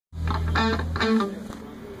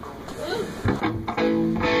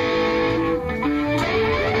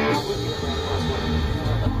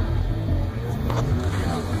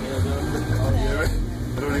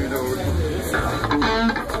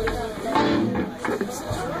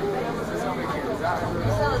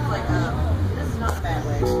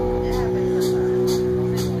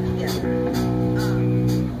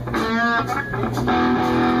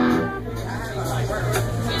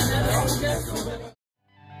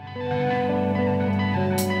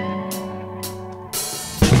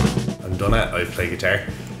I play guitar.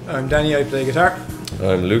 I'm Danny, I play guitar.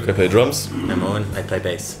 I'm Luke, I play drums. I'm Owen, I play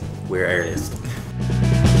bass. We're Aerialist.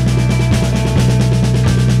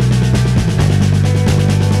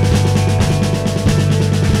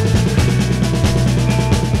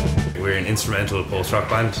 We're an instrumental post-rock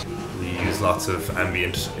band. We use lots of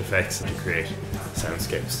ambient effects to create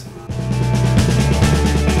soundscapes.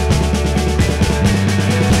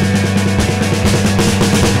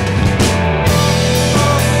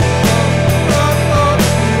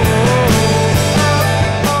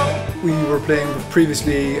 We were playing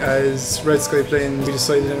previously as Red Sky playing. We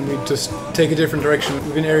decided and we'd just take a different direction.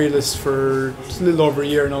 We've been Aerialist for a little over a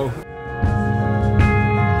year now.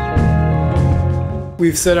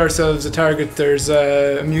 We've set ourselves a target. There's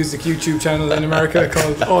a music YouTube channel in America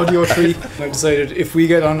called Audio Tree. And I've decided if we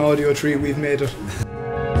get on Audio Tree, we've made it.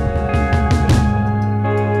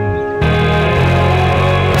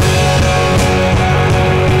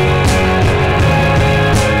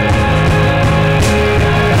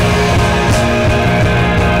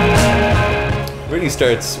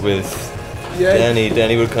 Starts with Danny.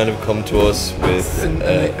 Danny would kind of come to us with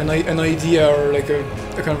an idea or like a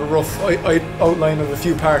kind of a rough outline of a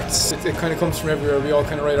few parts. It kind of comes from everywhere. We all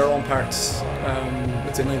kind of write our own parts.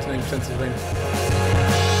 I'd say 99% of the time.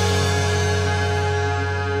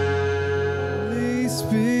 We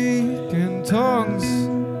speak in tongues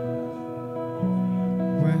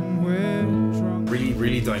when we're drunk.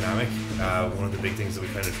 Really dynamic. One of the big things that we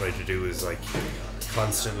kind of try to do is like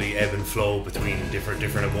constantly ebb and flow between different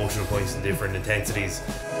emotional points and different intensities.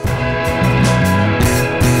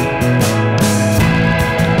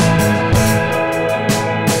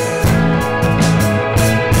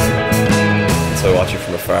 So watch you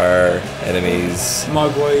from afar, enemies.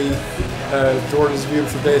 Mogwai, The World is a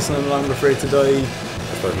Beautiful Place and I'm No Longer Afraid to Die. I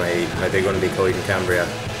suppose my big one would be Coed and Cambria.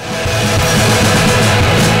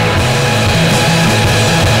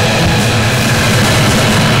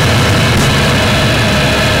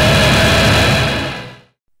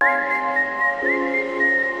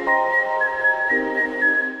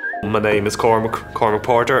 My name is Cormac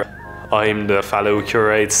Porter. I'm the fellow who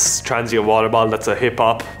curates Transient Water Bottle. That's a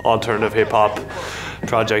alternative hip-hop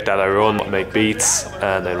project that I run. I make beats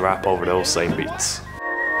and then rap over those same beats.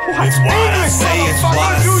 It's what I say, it's what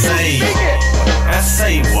I say. I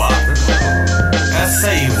say what? I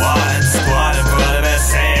say what? It's what a brother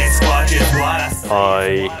says. What is what I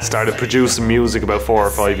say. I started producing music about 4 or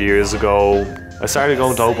 5 years ago. I started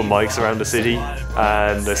going to open mics around the city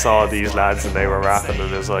and I saw these lads and they were rapping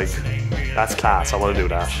and it was like, that's class, I want to do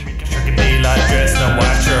that.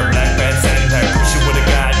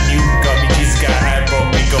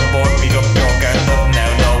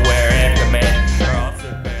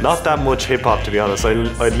 Not that much hip hop, to be honest. I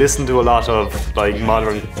listen to a lot of like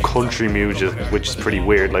modern country music, which is pretty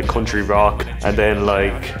weird, like country rock, and then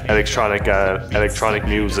like electronic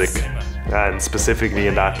music, and specifically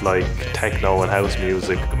in that like techno and house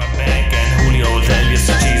music.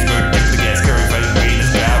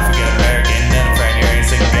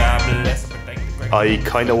 I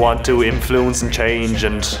kind of want to influence and change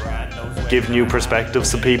and give new perspectives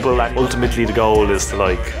to people. Ultimately the goal is to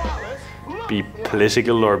like be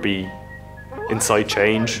political or be incite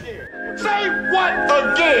change. Say what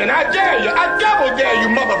again? I dare you. I double dare you,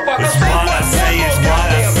 motherfucker. It's what I say, it's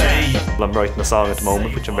what I say. I'm writing a song at the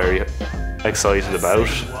moment, which I'm very excited about.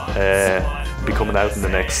 Be coming out in the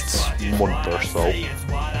next month or so.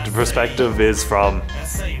 The perspective is from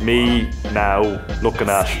me now looking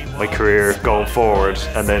at my career going forward,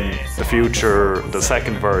 and then the future, the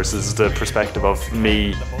second verse is the perspective of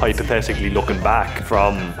me hypothetically looking back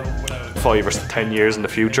from 5 or 10 years in the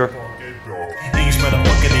future.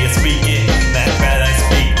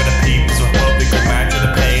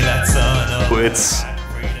 It's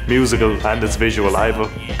musical and it's visual. I have a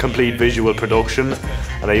complete visual production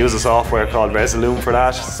and I use a software called Resolume for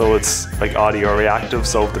that, so it's like audio reactive,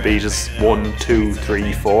 so if the beat is 1, 2,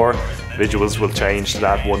 3, 4, visuals will change to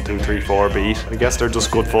that 1, 2, 3, 4 beat. I guess they're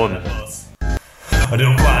just good fun. I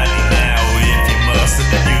don't quietly now if you must,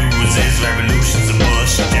 and the news is revolutions a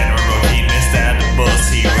bush. General he missed out the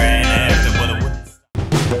bus, he ran after, but it wouldn't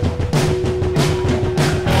stop.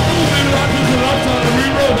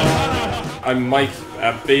 I'm Mike,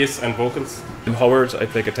 bass and vocals. I'm Howard, I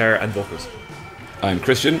play guitar and vocals. I'm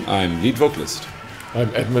Christian, I'm lead vocalist.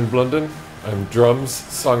 I'm Edmund Blunden, I'm drums,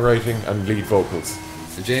 songwriting and lead vocals.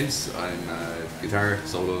 I'm James, I'm guitar,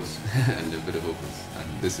 solos and a bit of vocals,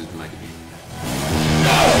 and this is the Magnapinna.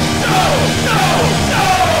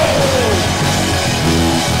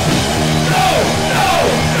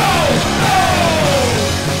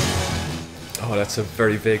 Oh, that's a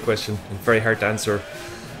very vague question and very hard to answer.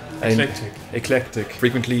 Eclectic.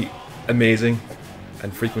 Frequently amazing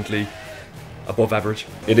and frequently above average.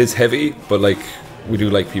 It is heavy, but like we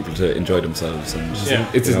do like people to enjoy themselves, and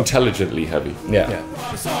it's intelligently heavy. Yeah.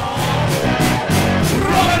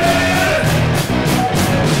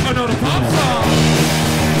 Another pop song.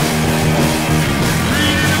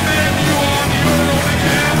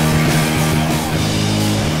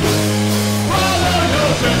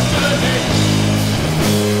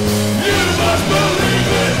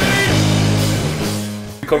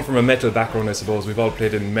 We come from a metal background, I suppose. We've all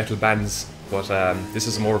played in metal bands, but this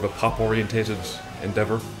is more of a pop-orientated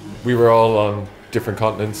endeavour. We were all on different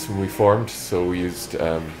continents when we formed, so we used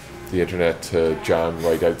the internet to jam,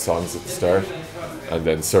 write out songs at the start, and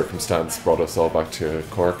then circumstance brought us all back to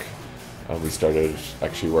Cork, and we started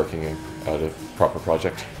actually working at a proper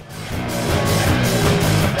project.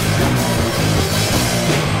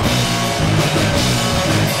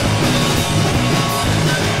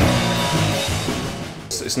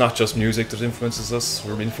 It's not just music that influences us.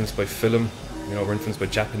 We're influenced by film. We're influenced by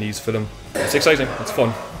Japanese film. It's exciting. It's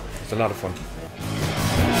fun. It's a lot of fun.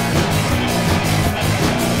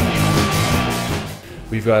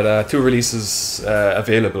 We've got 2 releases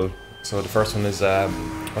available. So the first one is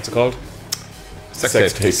what's it called?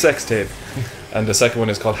 Sex tape. Sex tape. And the second one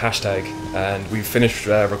is called Hashtag. And we've finished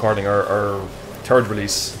recording our 3rd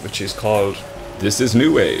release, which is called This is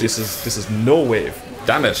New Wave. This is No Wave.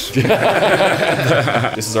 Damn it.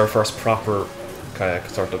 This is our first proper kind of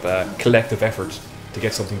sort of collective effort to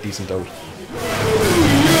get something decent out.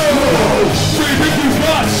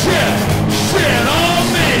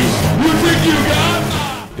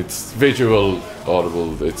 It's visual,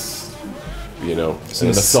 audible, it's an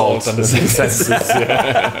assault on the senses.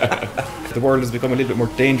 The world has become a little bit more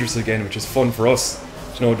dangerous again, which is fun for us.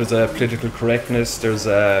 There's a political correctness, there's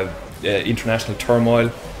international turmoil.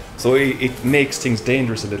 So it makes things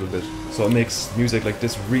dangerous a little bit. So it makes music like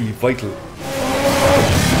this really vital.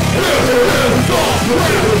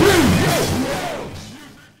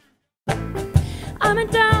 I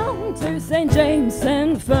went down to St. James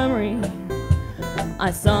Infirmary.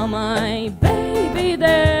 I saw my baby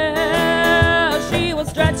there. She was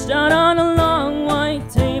stretched out on a long white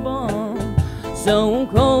table. So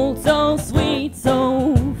cold, so sweet,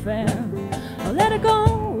 so fair. I'll let her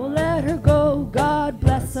go, God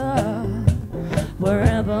bless her,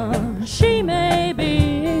 wherever she may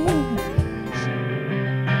be.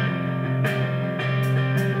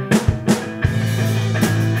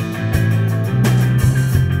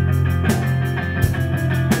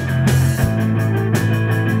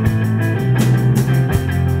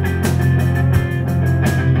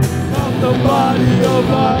 From the body of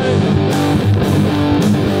life.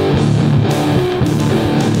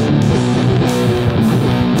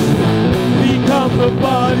 Become the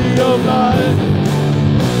body of life.